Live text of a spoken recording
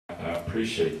I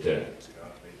appreciate that.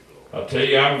 I'll tell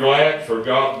you, I'm glad for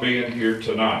God being here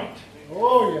tonight.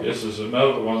 Oh, yeah. This is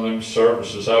another one of them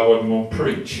services I wasn't going to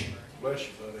preach. Bless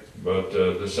you, buddy. But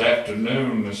this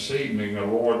afternoon, this evening, the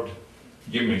Lord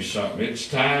give me something. It's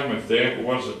time, if there ever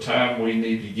was a time we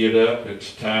need to get up,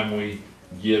 it's time we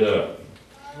get up.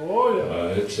 Oh,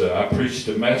 yeah. I preached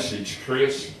a message,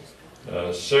 Chris,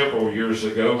 several years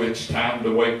ago. It's time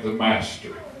to wake the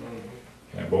Master.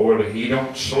 And boy, he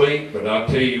don't sleep, but I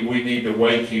tell you, we need to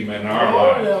wake him in our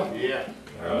life. Yeah.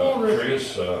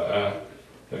 Chris,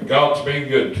 God's been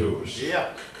good to us.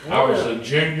 Yeah. I was a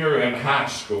junior in high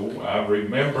school. I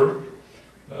remember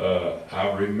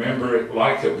it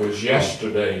like it was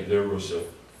yesterday. There was a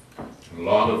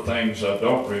lot of things I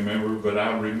don't remember, but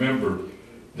I remember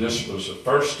this was the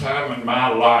first time in my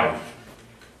life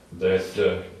that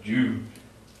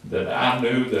I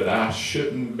knew that I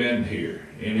shouldn't have been here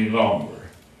any longer.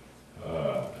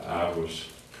 I was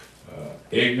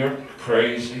ignorant,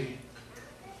 crazy,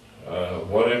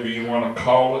 whatever you want to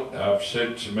call it. I've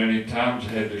said so many times I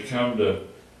had to come to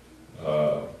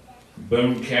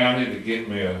Boone County to get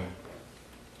me a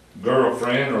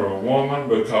girlfriend or a woman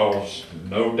because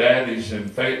no daddies in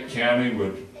Fayette County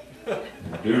would,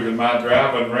 due to my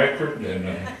driving record and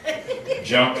a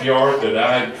junkyard that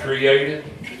I had created,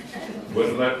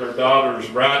 wouldn't let their daughters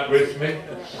ride with me.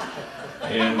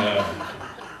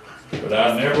 But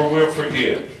I never will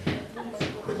forget.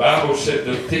 The Bible said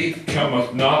the thief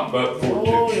cometh not but for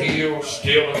to kill,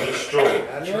 steal, and destroy.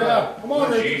 Yeah. Come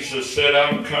on, Richard. Jesus said,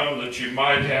 I'm come that you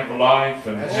might have life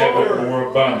and have it more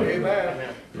abundantly.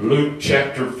 Amen. Luke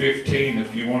chapter 15,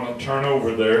 if you want to turn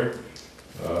over there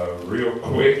real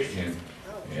quick,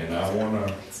 and I want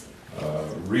to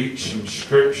read some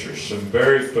scripture, some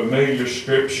very familiar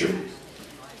scripture.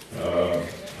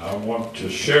 I want to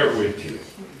share with you.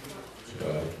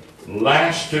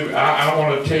 I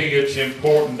want to tell you it's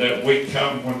important that we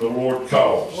come when the Lord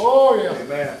calls. Oh, yeah.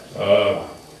 Amen.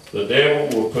 The devil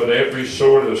will put every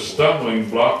sort of stumbling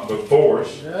block before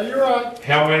us. Yeah, you're right.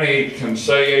 How many can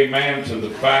say amen to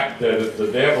the fact that if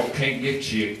the devil can't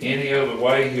get you any other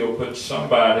way, he'll put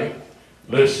somebody.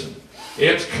 Listen,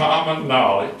 it's common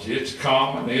knowledge. It's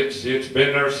common. It's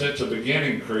been there since the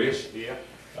beginning, Chris. Yeah.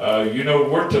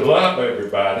 We're to love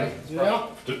everybody. Yeah.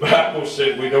 The Bible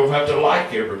said we don't have to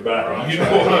like everybody. You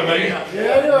know what I mean?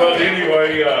 Yeah, you're right. But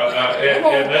anyway,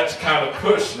 and that's kind of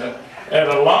pushing it. And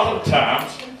a lot of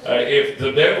times, if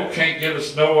the devil can't get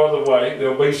us no other way,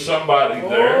 there'll be somebody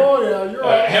there. Oh, yeah, you're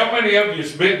right. How many of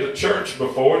you's been to church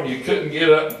before and you couldn't get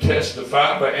up and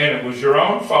testify, and it was your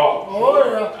own fault? Oh,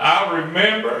 yeah. I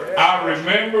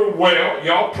remember well,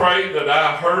 y'all pray that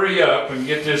I hurry up and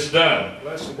get this done.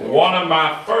 One of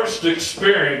my first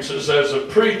experiences as a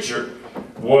preacher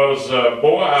was,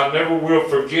 I never will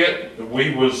forget,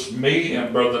 me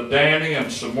and Brother Danny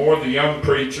and some more of the young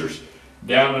preachers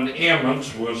down in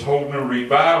Emmons was holding a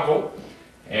revival,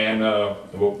 and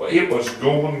it was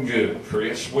going good,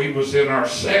 Chris. We was in our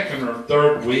second or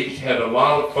third week, had a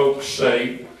lot of folks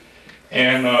saved,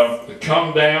 and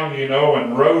come down,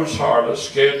 and Rose Harless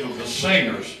scheduled the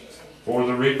singers for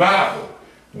the revival.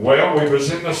 Well, we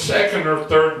was in the second or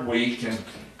third week,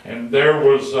 and there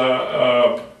was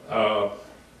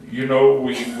we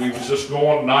was just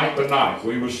going night by night.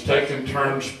 We was taking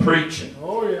turns preaching.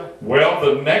 Oh, yeah. Well,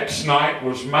 the next night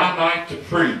was my night to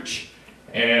preach.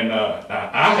 And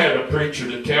I had a preacher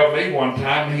to tell me one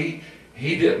time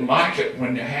he didn't like it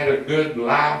when you had a good,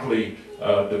 lively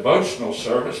devotional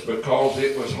service because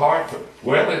it was hard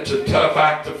it's a tough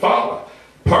act to follow.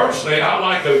 Personally, I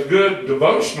like a good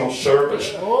devotional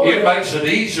service. Oh, it makes it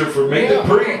easier for me to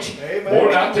preach.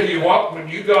 Boy, I tell you what, when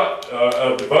you got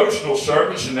a devotional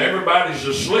service and everybody's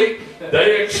asleep,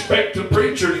 they expect the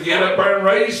preacher to get up there and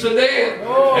raise the dead.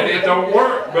 And it don't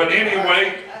work. But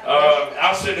anyway,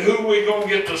 I said, who are we going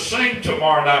to get to sing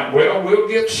tomorrow night? Well, we'll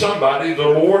get somebody. The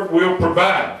Lord will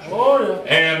provide.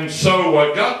 And so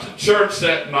I got to church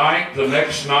that night, the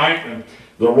next night, and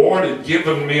the Lord had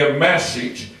given me a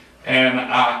message. And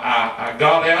I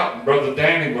got out, and Brother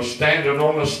Danny was standing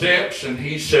on the steps, and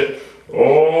he said,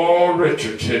 "Oh,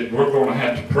 Richard," said, "we're going to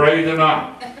have to pray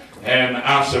tonight." And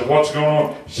I said, "What's going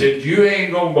on?" He said, "You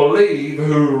ain't going to believe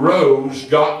who Rose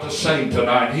got to sing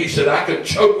tonight." He said, "I could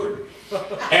choke her."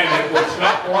 And it was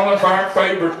not one of our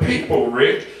favorite people,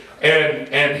 Rick.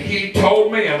 And he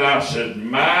told me, and I said,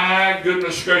 "My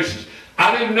goodness gracious."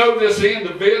 I didn't know this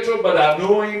individual, but I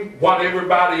knew him what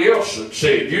everybody else had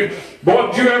said. Did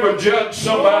you ever judge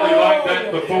somebody like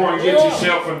that before and get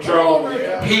yourself in trouble?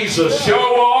 He's a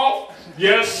show-off.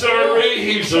 Yes, sir.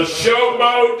 He's a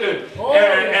showboat,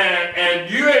 and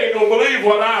you ain't gonna believe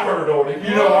what I heard on him.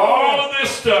 You know, all of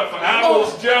this stuff, and I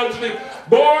was judging him.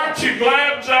 Boy, aren't you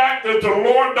glad, Jack, that the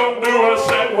Lord don't do us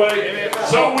that way?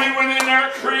 So we went in there,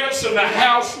 Chris, and the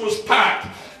house was packed.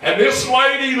 And this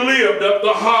lady lived up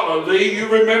the hollow. Lee, you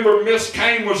remember Miss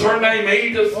Kane, was her name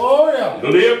Edith? Oh, yeah.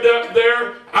 Lived up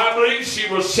there. I believe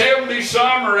she was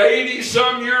 70-some or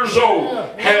 80-some years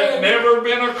old. Had never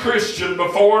been a Christian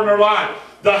before in her life.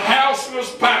 The house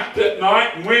was packed that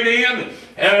night, and went in,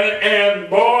 and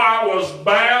boy, I was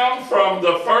bound from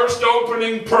the first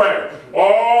opening prayer.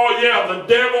 Oh yeah, the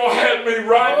devil had me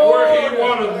right where he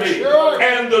wanted me.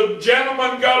 And the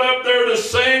gentleman got up there to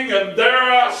sing, and there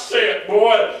I sat,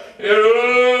 boy.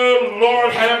 Oh,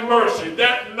 Lord have mercy.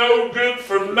 That no good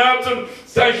for nothing.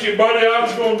 Thank you, buddy. I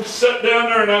was going to sit down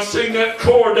there and I seen that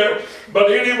chord there.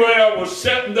 But anyway, I was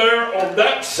sitting there on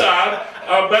that side,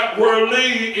 about where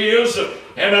Lee is,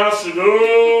 and I said,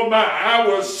 oh my, I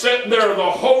was sitting there the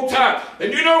whole time.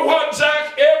 And you know what,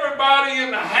 Zach? Everybody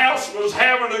in the house was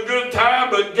having a good time,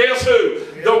 but guess who?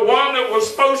 The one that was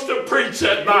supposed to preach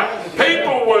that night.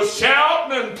 People was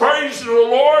shouting and praising the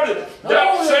Lord.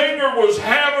 That singer was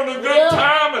having a good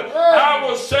time, and I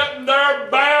was sitting there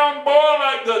bound, boy,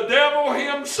 like the devil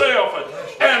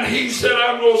himself. And he said,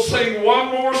 I'm going to sing one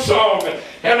more song.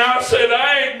 And I said,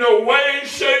 I ain't no way,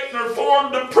 shape, nor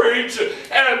form to preach.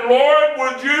 And Lord,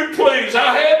 would you please,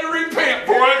 I had to repent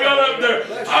before I got up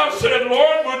there. I said,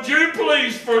 Lord, would you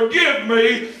please forgive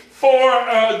me for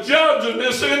judging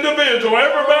this individual.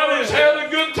 Everybody's had a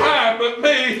good time but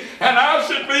me, and I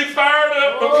should be fired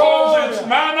up because it's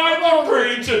my night to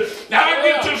preach. I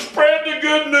get to spread the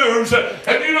good news.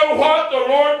 And you know what? The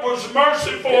Lord was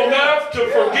merciful enough to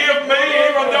forgive me,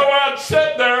 even though I'd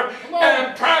sat there,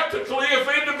 and practically, if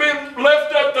it had been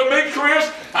left up to me, Chris,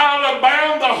 I'd have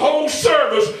bound the whole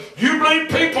service. You believe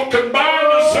people can bind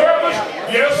the service?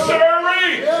 Yes,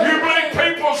 sirree. You believe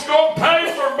people's going to pay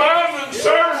for binding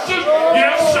services?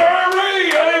 Yes, sirree.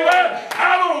 Amen.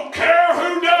 I don't care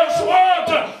who does what.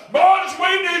 Boys, we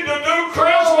need to do,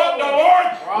 Chris, what the Lord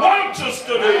wants us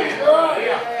to do.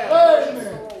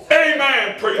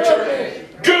 Amen, preacher.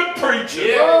 Good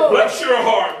preaching. Bless your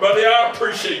heart, buddy. I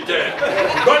appreciate that.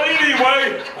 But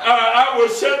anyway, I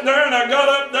was sitting there, and I got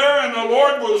up there, and the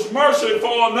Lord was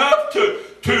merciful enough to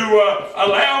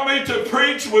allow me to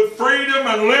preach with freedom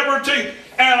and liberty.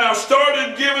 And I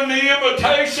started giving the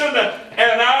invitation,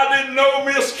 and I didn't know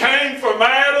Miss Kane from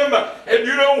Adam. And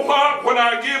you know what? When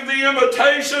I give the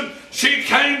invitation, she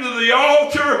came to the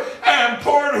altar and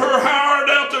poured her heart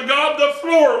out to God. The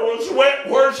floor was wet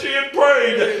where she had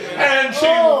prayed. And she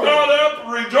got up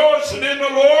rejoicing in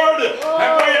the Lord.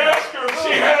 And we asked her if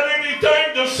she had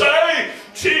anything to say.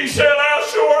 She said, I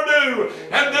sure do.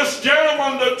 And this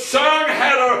gentleman that sung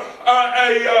had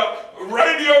a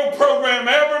radio program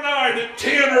every night at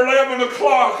 10 or 11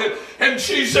 o'clock. And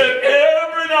she said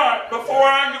every night before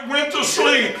I went to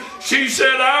sleep, she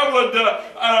said I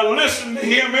would listen to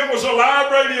him. It was a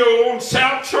live radio on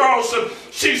South Charleston.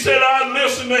 She said I'd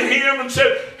listen to him and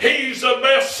said he's the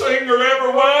best singer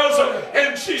ever was.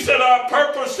 And she said I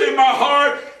purposed in my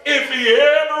heart, if he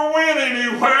ever went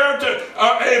anywhere,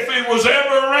 if he was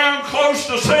ever around close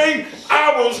to sing,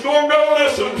 I was going to go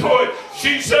listen to it.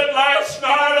 She said last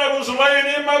night I was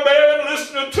laying in my bed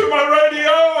listening to my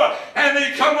radio, and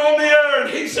he come on the air and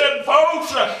he said,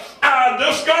 folks, I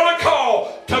just got a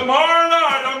call. Tomorrow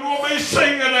night I'm going to be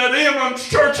singing at Emmons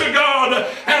Church of God, and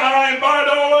I invite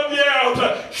all of you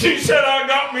out. She said I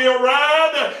got me a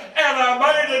ride, and I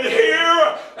made it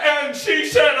here. And she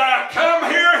said I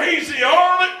come here. He's the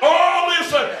only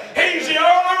reason.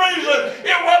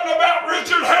 It wasn't about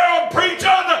Richard Harold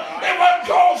preaching. It wasn't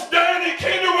because Danny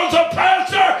Keener was a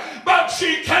pastor, but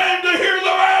she came to hear the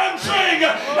man sing,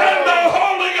 and the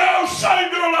Holy Ghost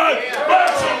saved her life.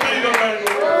 Blessed be the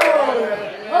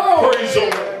Lord. Praise the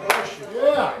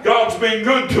Lord. God's been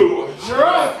good to us.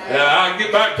 I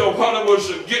get back to what I was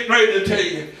getting ready to tell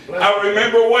you. I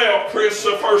remember well, Chris,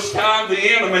 the first time the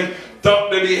enemy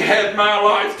thought that he had my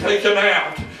life taken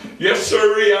out. Yes, sir,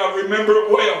 I remember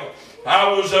it well.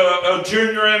 I was a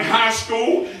junior in high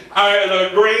school. I had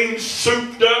a green,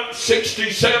 souped-up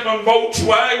 67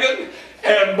 Volkswagen.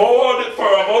 And boy, for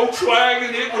a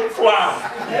Volkswagen, it would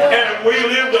fly. And we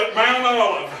lived at Mount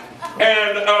Olive.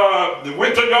 And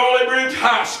went to Golly Bridge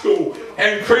High School.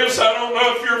 And Chris, I don't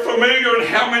know if you're familiar and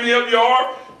how many of you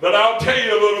are, but I'll tell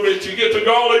you a little bit. You get to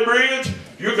Golly Bridge,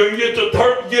 you can get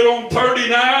on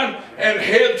 39 and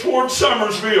head towards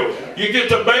Summersville. You get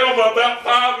to Belleville, about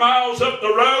 5 miles up the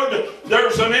road,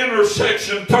 there's an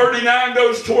intersection. 39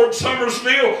 goes towards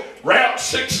Summersville. Route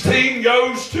 16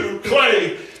 goes to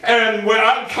Clay. And when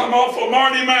I'd come off of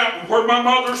Marty Mountain, where my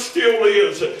mother still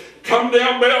is, come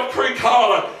down Bell Creek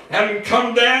Hollow, and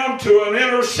come down to an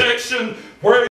intersection where